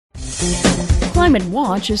Climate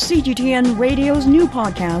Watch is CGTN Radio's new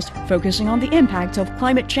podcast focusing on the impact of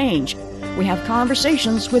climate change. We have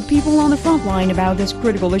conversations with people on the front line about this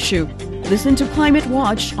critical issue. Listen to Climate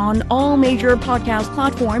Watch on all major podcast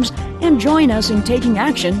platforms and join us in taking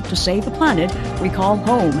action to save the planet we call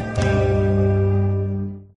home.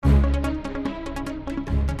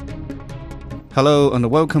 Hello and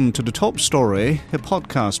welcome to The Top Story, a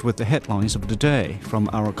podcast with the headlines of the day from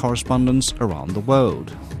our correspondents around the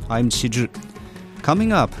world. I'm Qizhi.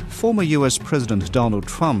 Coming up, former U.S. President Donald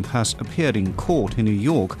Trump has appeared in court in New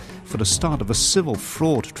York for the start of a civil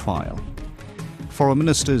fraud trial. Foreign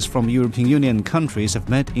ministers from European Union countries have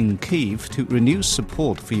met in Kyiv to renew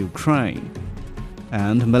support for Ukraine.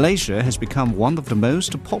 And Malaysia has become one of the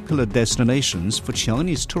most popular destinations for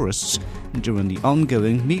Chinese tourists during the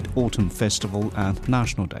ongoing Mid-Autumn Festival and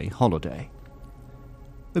National Day holiday.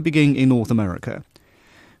 We begin in North America.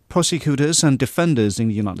 Prosecutors and defenders in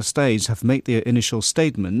the United States have made their initial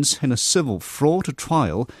statements in a civil fraud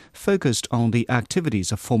trial focused on the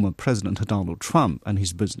activities of former President Donald Trump and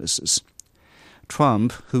his businesses.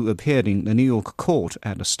 Trump, who appeared in the New York court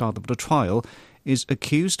at the start of the trial, is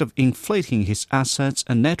accused of inflating his assets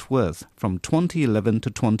and net worth from 2011 to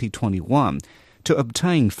 2021 to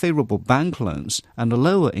obtain favorable bank loans and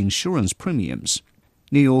lower insurance premiums.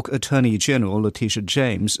 New York Attorney General Letitia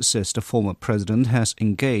James says the former president has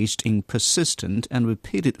engaged in persistent and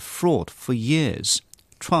repeated fraud for years.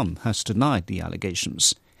 Trump has denied the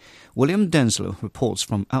allegations. William Denslow reports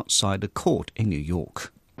from outside the court in New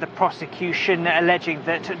York. The prosecution alleging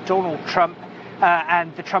that Donald Trump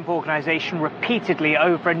and the Trump Organization repeatedly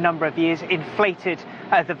over a number of years inflated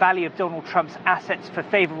the value of Donald Trump's assets for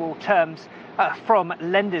favorable terms from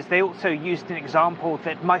lenders. They also used an example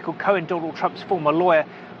that Michael Cohen, Donald Trump's former lawyer,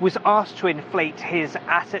 was asked to inflate his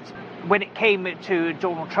assets. When it came to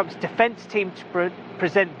Donald Trump's defense team to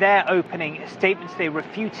present their opening statements, they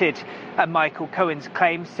refuted Michael Cohen's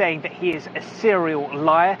claims, saying that he is a serial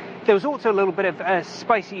liar. There was also a little bit of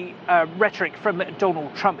spicy rhetoric from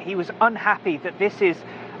Donald Trump. He was unhappy that this is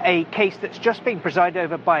a case that's just being presided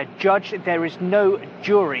over by a judge. There is no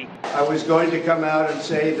jury. I was going to come out and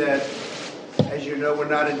say that, as you know, we're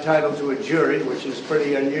not entitled to a jury, which is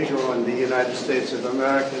pretty unusual in the United States of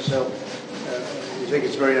America, so I think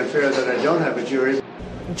it's very unfair that I don't have a jury.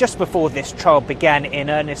 Just before this trial began in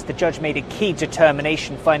earnest, the judge made a key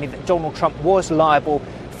determination, finding that Donald Trump was liable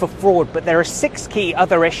for fraud, but there are 6 key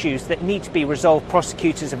other issues that need to be resolved.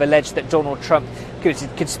 Prosecutors have alleged that Donald Trump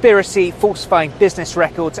committed conspiracy, falsifying business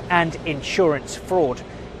records, and insurance fraud.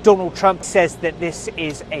 Donald Trump says that this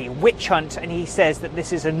is a witch hunt, and he says that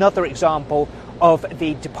this is another example of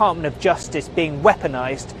the Department of Justice being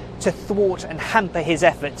weaponized to thwart and hamper his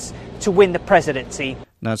efforts to win the presidency.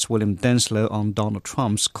 That's William Denslow on Donald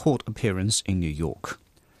Trump's court appearance in New York.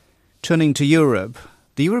 Turning to Europe,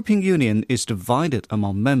 the European Union is divided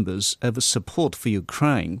among members over support for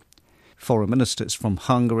Ukraine. Foreign ministers from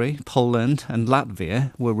Hungary, Poland and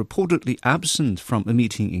Latvia were reportedly absent from a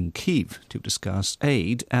meeting in Kyiv to discuss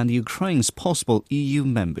aid and Ukraine's possible EU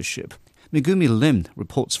membership. Megumi Lim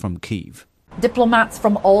reports from Kyiv. Diplomats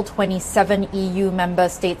from all 27 EU member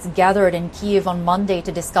states gathered in Kyiv on Monday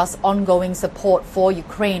to discuss ongoing support for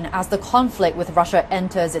Ukraine as the conflict with Russia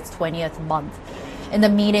enters its 20th month. In the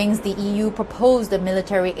meetings, the EU proposed a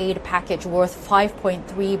military aid package worth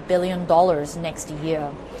 $5.3 billion next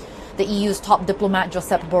year. The EU's top diplomat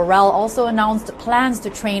Josep Borrell also announced plans to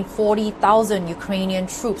train 40,000 Ukrainian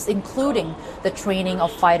troops, including the training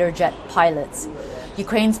of fighter jet pilots.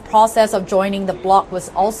 Ukraine's process of joining the bloc was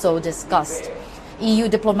also discussed. EU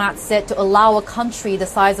diplomats said to allow a country the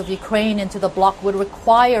size of Ukraine into the bloc would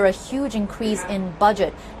require a huge increase in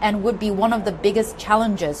budget and would be one of the biggest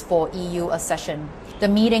challenges for EU accession. The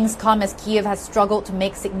meetings come as Kyiv has struggled to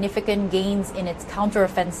make significant gains in its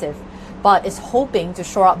counteroffensive, but is hoping to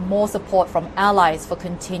shore up more support from allies for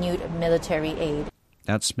continued military aid.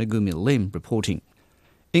 That's Megumi Lim reporting.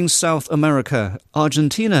 In South America,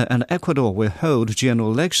 Argentina and Ecuador will hold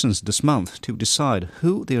general elections this month to decide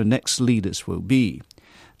who their next leaders will be.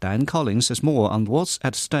 Dan Collins has more on what's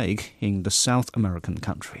at stake in the South American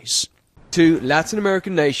countries. 2 Latin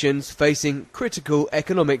American nations facing critical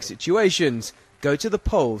economic situations go to the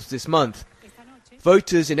polls this month.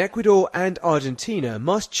 Voters in Ecuador and Argentina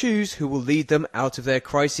must choose who will lead them out of their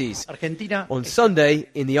crises. On Sunday,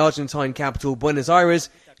 in the Argentine capital Buenos Aires,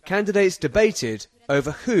 candidates debated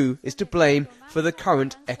over who is to blame for the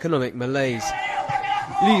current economic malaise.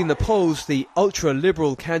 Leading the polls, the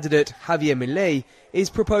ultra-liberal candidate Javier Milei is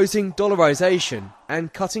proposing dollarization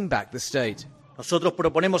and cutting back the state. Nosotros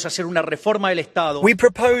proponemos hacer una reforma del Estado. We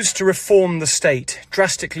propose to reform the state,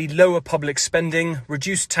 drastically lower public spending,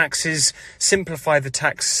 reduce taxes, simplify the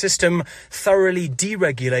tax system, thoroughly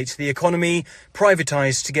deregulate the economy,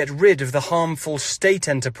 privatize to get rid of the harmful state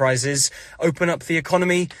enterprises, open up the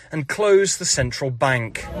economy and close the central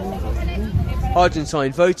bank.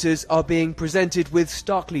 Argentine voters are being presented with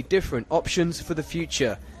starkly different options for the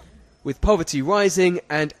future. With poverty rising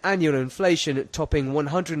and annual inflation topping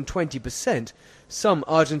 120%, some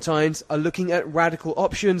Argentines are looking at radical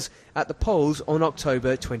options at the polls on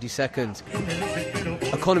October 22nd.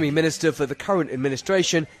 Economy Minister for the current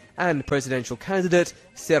administration and presidential candidate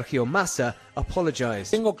Sergio Massa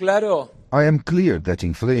apologized. I am clear that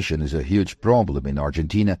inflation is a huge problem in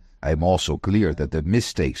Argentina. I am also clear that the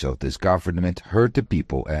mistakes of this government hurt the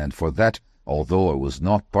people, and for that, although I was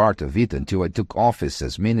not part of it until I took office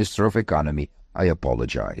as Minister of Economy, I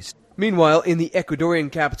apologize. Meanwhile, in the Ecuadorian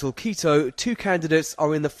capital Quito, two candidates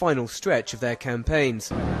are in the final stretch of their campaigns.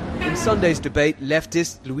 In Sunday's debate,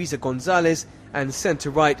 leftist Luisa González and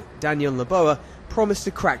centre-right Daniel Noboa promised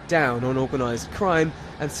to crack down on organised crime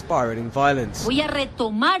and spiralling violence.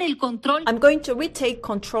 I'm going to retake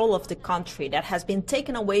control of the country that has been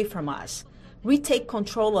taken away from us. Retake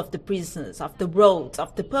control of the prisons, of the roads,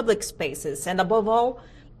 of the public spaces, and above all,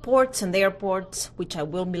 ports and airports, which I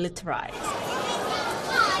will militarize.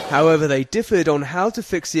 However, they differed on how to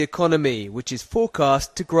fix the economy, which is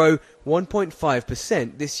forecast to grow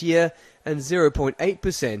 1.5% this year and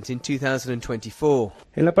 0.8% in 2024.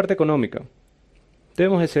 En la parte económica,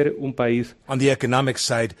 debemos de ser un país. On the economic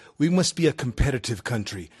side, we must be a competitive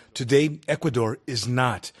country. Today, Ecuador is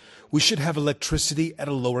not. We should have electricity at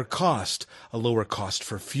a lower cost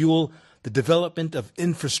for fuel, the development of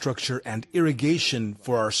infrastructure and irrigation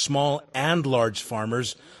for our small and large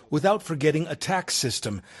farmers, without forgetting a tax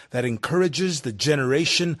system that encourages the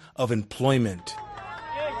generation of employment.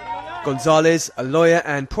 González, a lawyer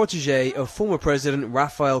and protege of former President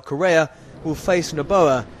Rafael Correa, will face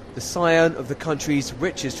Noboa, the scion of the country's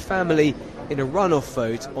richest family, in a runoff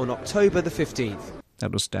vote on October the 15th.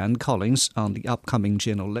 That was Dan Collins on the upcoming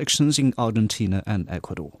general elections in Argentina and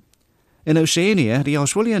Ecuador. In Oceania, the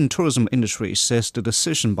Australian tourism industry says the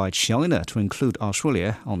decision by China to include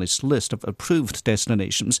Australia on its list of approved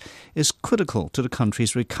destinations is critical to the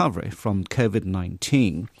country's recovery from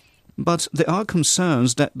COVID-19. But there are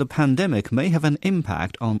concerns that the pandemic may have an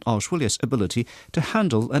impact on Australia's ability to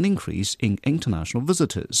handle an increase in international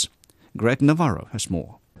visitors. Greg Navarro has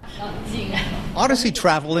more. Odyssey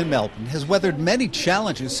Travel in Melbourne has weathered many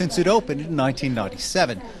challenges since it opened in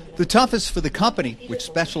 1997. The toughest for the company, which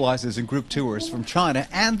specializes in group tours from China,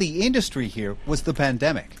 and the industry here was the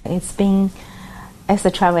pandemic. It's been, as a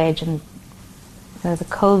travel agent, the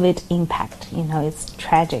COVID impact, it's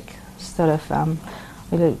tragic.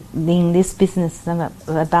 In this business,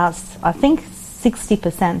 about, I think,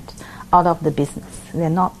 60% out of the business. They're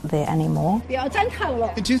not there anymore.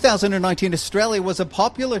 In 2019, Australia was a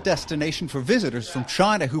popular destination for visitors from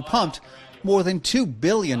China who pumped more than $2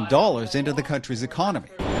 billion into the country's economy.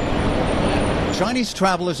 Chinese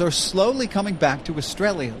travelers are slowly coming back to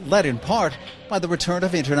Australia, led in part by the return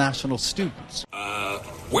of international students.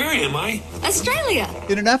 Where am I? Australia.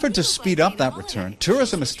 In an effort to speed up that return,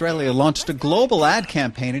 Tourism Australia launched a global ad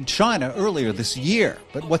campaign in China earlier this year.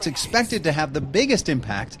 But what's expected to have the biggest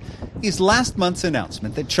impact is last month's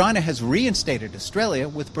announcement that China has reinstated Australia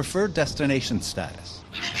with preferred destination status.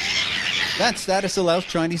 That status allows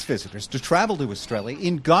Chinese visitors to travel to Australia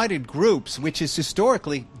in guided groups, which is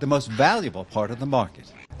historically the most valuable part of the market.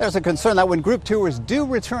 There's a concern that when group tours do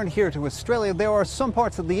return here to Australia, there are some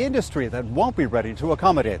parts of the industry that won't be ready to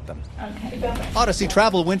accommodate them. Odyssey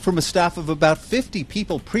Travel went from a staff of about 50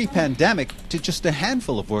 people pre-pandemic to just a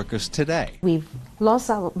handful of workers today. We've lost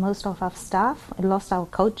most of our staff, lost our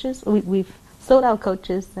coaches. We've sold our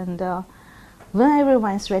coaches, and when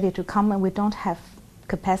everyone's ready to come and we don't have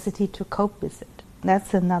capacity to cope with it,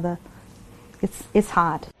 that's another, it's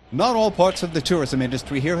hard. Not all parts of the tourism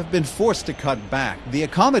industry here have been forced to cut back. The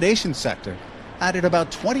accommodation sector added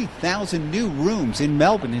about 20,000 new rooms in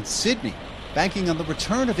Melbourne and Sydney, banking on the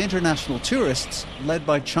return of international tourists led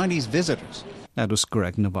by Chinese visitors. That was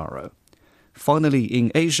Greg Navarro. Finally,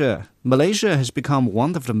 in Asia, Malaysia has become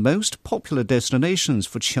one of the most popular destinations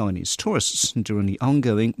for Chinese tourists during the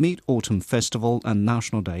ongoing Mid-Autumn Festival and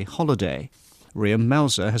National Day holiday. Rian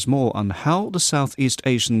Melzer has more on how the Southeast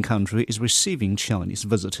Asian country is receiving Chinese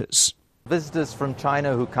visitors. Visitors from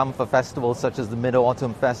China who come for festivals such as the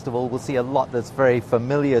Mid-Autumn Festival will see a lot that's very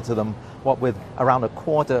familiar to them, what with around a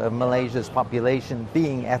quarter of Malaysia's population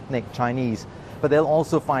being ethnic Chinese. but they'll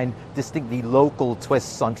also find distinctly local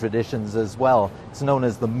twists on traditions as well. It's known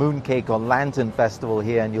as the Mooncake or Lantern Festival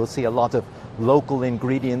here, and you'll see a lot of local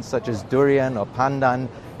ingredients such as durian or pandan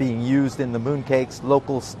being used in the mooncakes,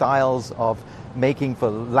 local styles of making for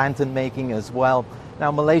lantern making as well. Now,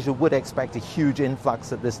 Malaysia would expect a huge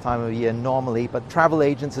influx at this time of year normally, but travel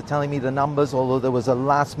agents are telling me the numbers, although there was a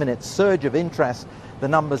last-minute surge of interest, the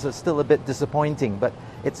numbers are still a bit disappointing. But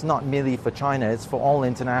it's not merely for China, it's for all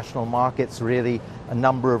international markets, really. A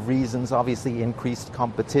number of reasons, obviously increased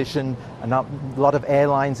competition, a lot of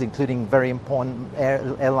airlines, including very important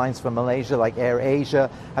airlines for Malaysia like AirAsia,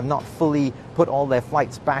 have not fully put all their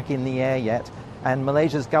flights back in the air yet. And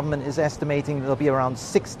Malaysia's government is estimating there'll be around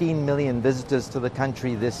 16 million visitors to the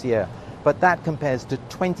country this year. But that compares to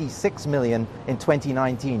 26 million in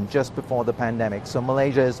 2019, just before the pandemic. So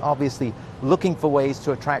Malaysia is obviously looking for ways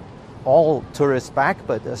to attract all tourists back,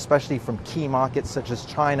 but especially from key markets such as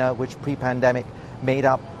China, which pre-pandemic made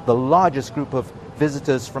up the largest group of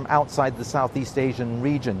visitors from outside the Southeast Asian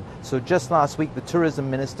region. So just last week, the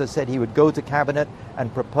tourism minister said he would go to cabinet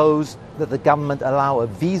and propose that the government allow a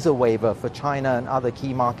visa waiver for China and other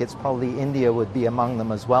key markets, probably India would be among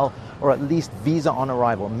them as well, or at least visa on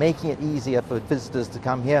arrival, making it easier for visitors to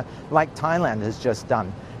come here, like Thailand has just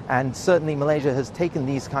done. And certainly Malaysia has taken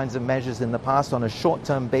these kinds of measures in the past on a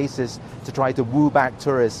short-term basis to try to woo back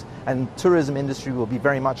tourists. And tourism industry will be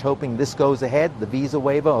very much hoping this goes ahead, the visa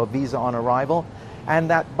waiver or visa on arrival, and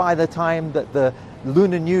that by the time that the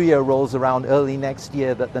Lunar New Year rolls around early next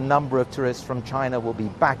year, that the number of tourists from China will be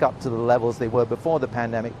back up to the levels they were before the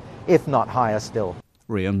pandemic, if not higher still.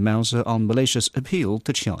 Rian Mauser on Malaysia's appeal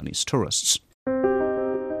to Chinese tourists.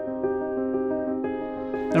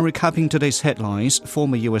 And recapping today's headlines,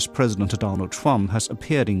 former U.S. President Donald Trump has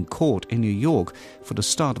appeared in court in New York for the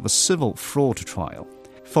start of a civil fraud trial.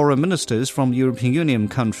 Foreign ministers from European Union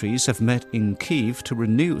countries have met in Kyiv to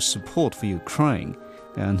renew support for Ukraine.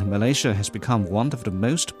 And Malaysia has become one of the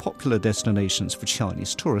most popular destinations for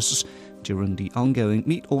Chinese tourists during the ongoing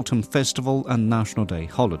Mid-Autumn Festival and National Day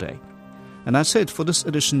holiday. And that's it for this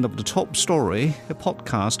edition of The Top Story, a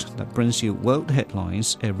podcast that brings you world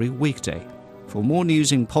headlines every weekday. For more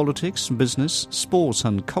news in politics, business, sports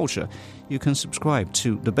and culture, you can subscribe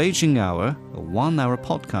to The Beijing Hour, a one-hour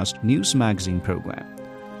podcast news magazine program.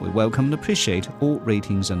 We welcome and appreciate all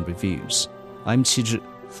ratings and reviews. I'm Qizhi.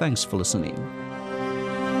 Thanks for listening.